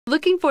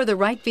Looking for the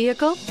right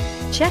vehicle?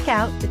 Check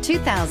out the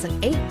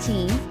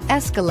 2018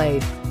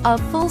 Escalade. A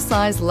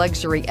full-size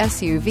luxury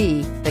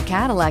SUV, the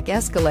Cadillac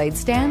Escalade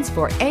stands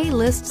for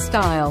A-list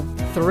style.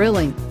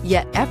 Thrilling,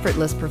 yet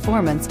effortless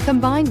performance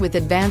combined with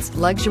advanced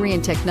luxury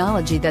and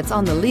technology that's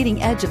on the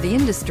leading edge of the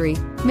industry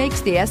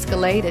makes the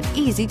Escalade an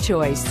easy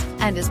choice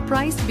and is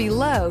priced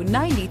below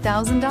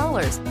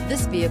 $90,000.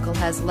 This vehicle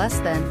has less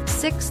than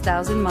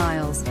 6,000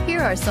 miles.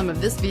 Here are some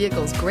of this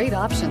vehicle's great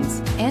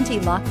options: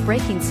 anti-lock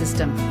braking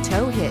system,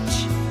 tow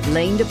hitch,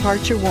 lane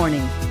departure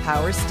warning,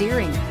 power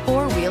steering,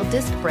 four-wheel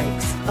disc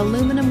brakes,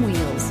 aluminum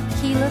wheels,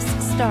 keyless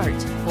start,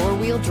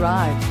 four-wheel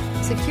drive,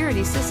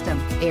 security system,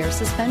 air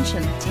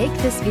suspension. Take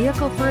this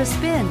vehicle for a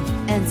spin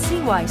and see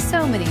why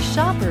so many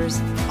shoppers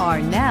are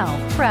now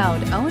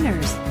proud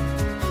owners.